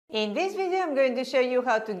In this video, I'm going to show you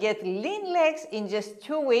how to get lean legs in just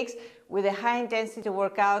 2 weeks with a high-intensity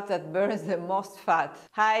workout that burns the most fat.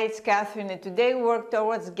 Hi, it's Catherine, and today we work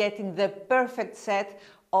towards getting the perfect set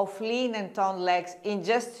of lean and toned legs in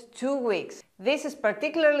just 2 weeks. This is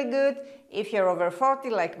particularly good if you're over 40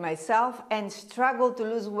 like myself and struggle to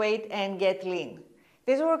lose weight and get lean.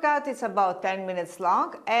 This workout is about 10 minutes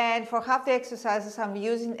long, and for half the exercises I'm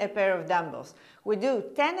using a pair of dumbbells. We do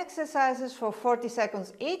 10 exercises for 40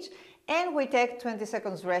 seconds each, and we take 20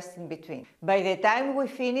 seconds rest in between. By the time we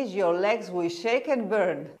finish, your legs will shake and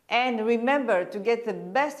burn. And remember, to get the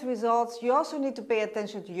best results, you also need to pay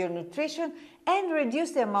attention to your nutrition and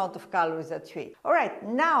reduce the amount of calories that you eat. Alright,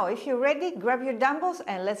 now if you're ready, grab your dumbbells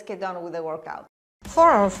and let's get on with the workout. For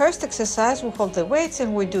our first exercise, we hold the weights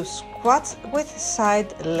and we do squats with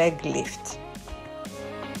side leg lift.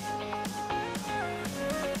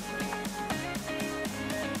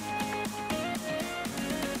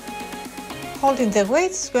 Holding the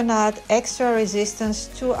weights is going to add extra resistance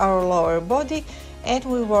to our lower body, and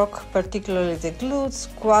we work particularly the glutes,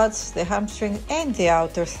 quads, the hamstring and the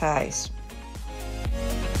outer thighs.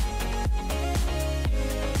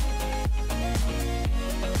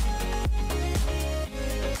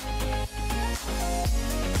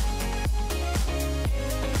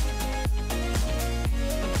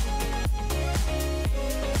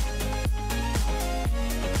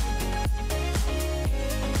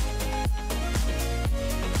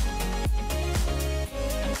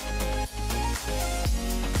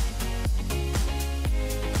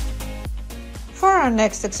 For our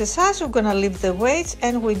next exercise, we're going to lift the weights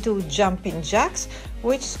and we do jumping jacks,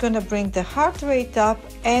 which is going to bring the heart rate up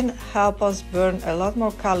and help us burn a lot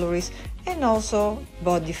more calories and also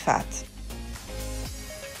body fat.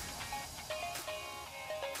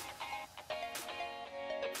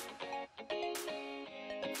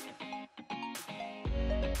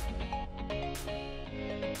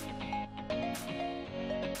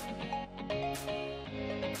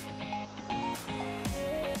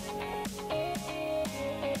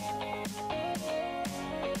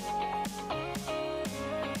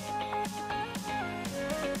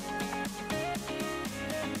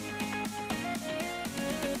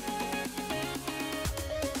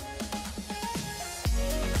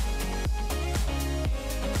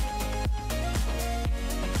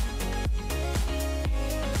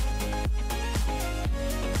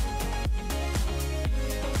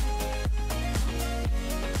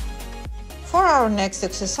 For our next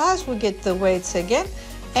exercise, we get the weights again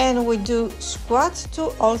and we do squats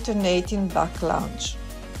to alternating back lunge.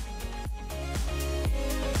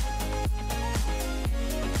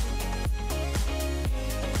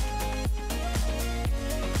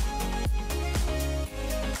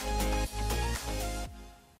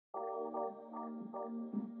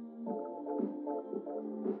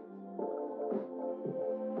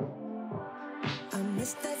 I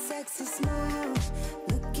miss that sexy smile,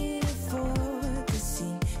 looking forward to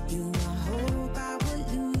see you. I hope I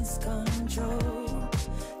will lose control.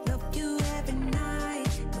 Love you every night,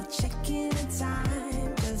 no checking the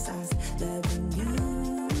time, just us loving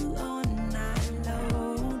you all night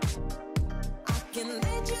long. I can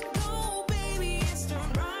let you go, baby, it's the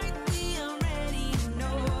right, we already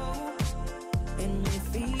know, and we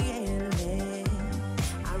feel it.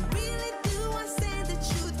 I really do, I say the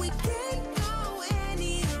truth, we can't go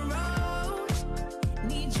any road.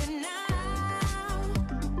 Need you now.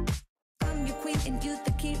 I'm your queen and you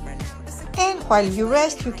the king right now. And while you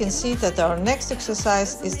rest, you can see that our next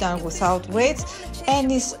exercise is done without weights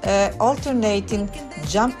and is alternating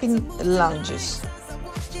jumping lunges.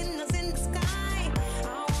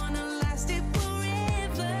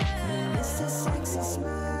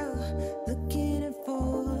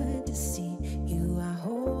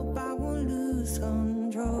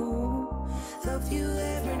 Love you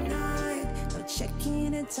every night, no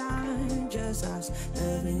checking the time, just us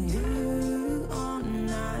loving you all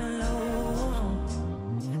night long.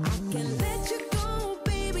 I can let you go,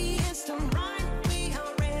 baby, it's the right, we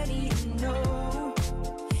already know,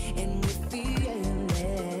 and we feel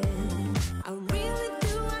it. I really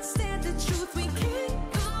do, I said the truth, we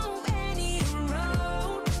can't go any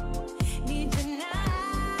road. Need you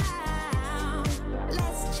now.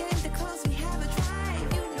 Let's change the clothes, we have a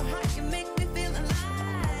drive. You know how you make me feel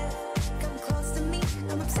alive. Come close to me,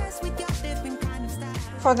 I'm obsessed with your different kind of style.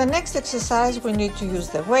 For the next exercise, we need to use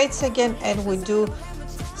the weights again and we do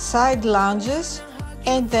side lunges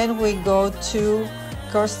and then we go to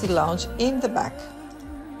kirsty lunge in the back.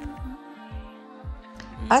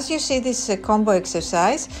 As you see, this is a combo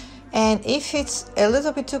exercise, and if it's a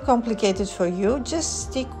little bit too complicated for you, just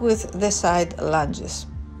stick with the side lunges.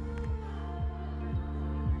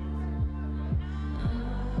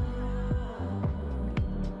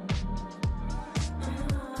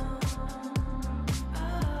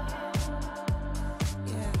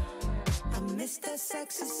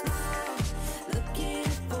 sexy smile, looking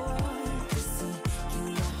forward to see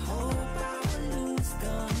you. I hope I will lose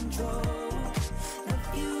control. Love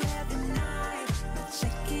you every night, not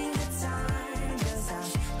checking the time, 'cause I'm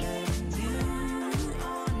letting you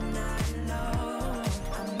all night long.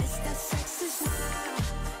 I miss that sexy smile,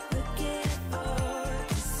 looking forward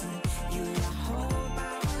to see you. I hope I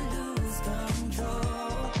will lose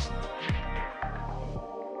control.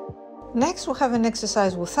 Next, we have an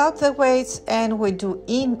exercise without the weights, and we do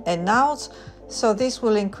in and outs. So this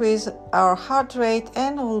will increase our heart rate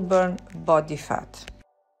and will burn body fat.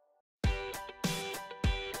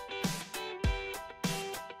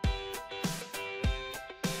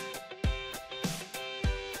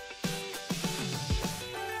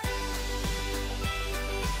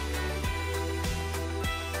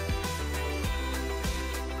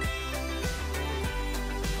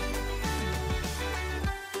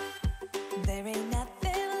 There ain't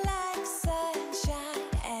nothing like sunshine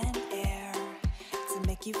and air to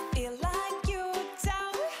make you feel like you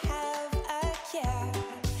don't have a care.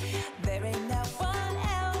 There ain't no one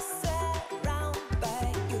else around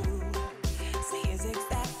but you. So here's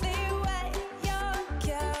exactly what you're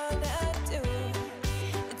gonna do.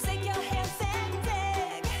 Take your hands and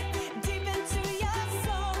dig deep into your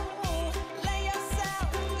soul. Let yourself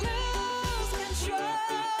lose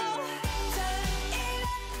control. Turn it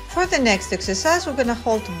up. For the next exercise, we're going to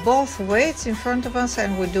hold both weights in front of us,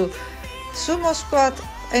 and we do sumo squat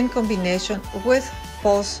in combination with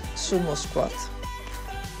pulse sumo squat.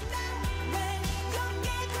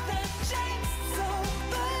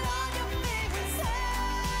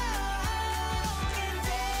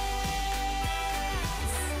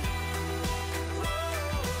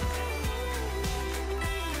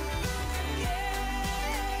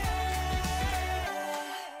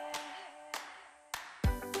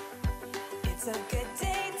 It's a good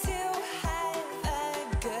day to have a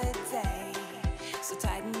good day. So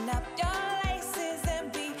tighten up your laces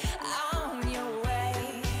and be on your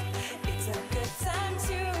way. It's a good time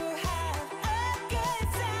to have a good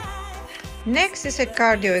time. Next is a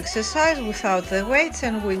cardio exercise without the weights,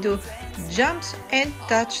 and we do jumps and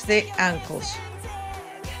touch the ankles.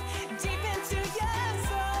 Deep into your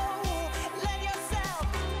soul, let yourself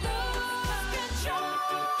lose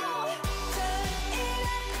control. Turn it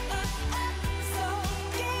up, so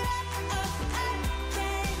get up,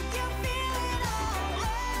 can you feel it all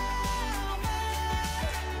over?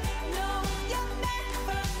 No, you're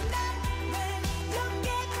never not when you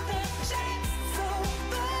get the chance. So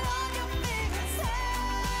put on your favorite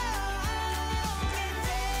sound and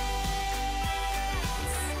dance.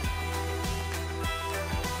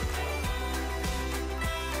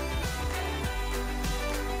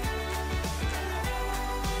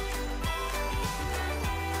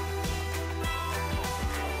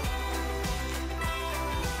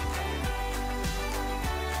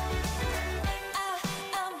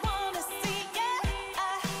 I wanna see ya.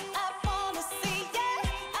 I wanna see ya.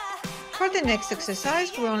 For the next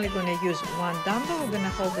exercise, we're only going to use one dumbbell. We're going to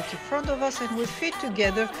hold it in front of us, and with feet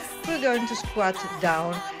together, we're going to squat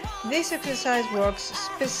down. This exercise works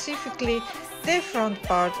specifically the front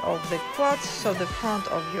part of the quads, so the front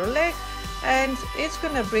of your leg, and it's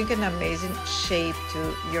going to bring an amazing shape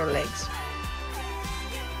to your legs.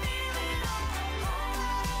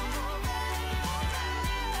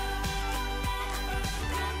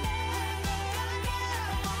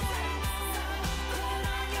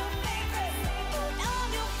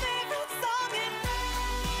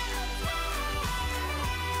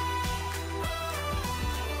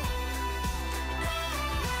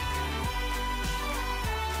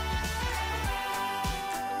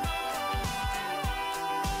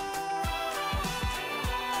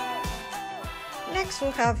 Next,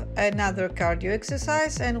 we have another cardio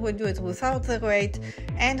exercise, and we do it without the weight,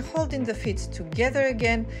 and holding the feet together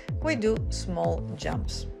again, we do small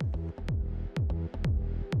jumps.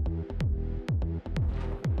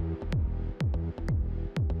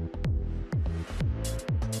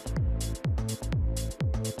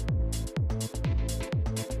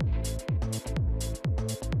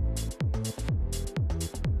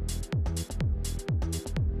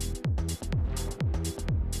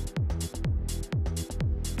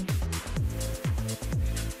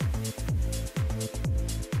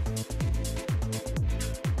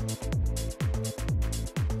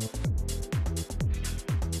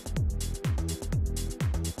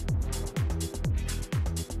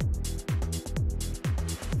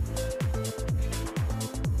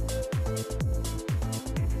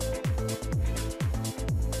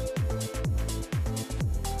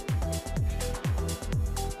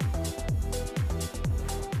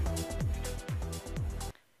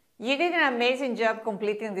 You did an amazing job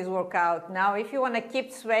completing this workout. Now, if you want to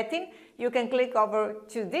keep sweating, you can click over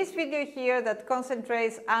to this video here that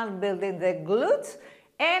concentrates on building the glutes,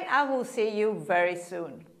 and I will see you very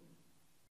soon.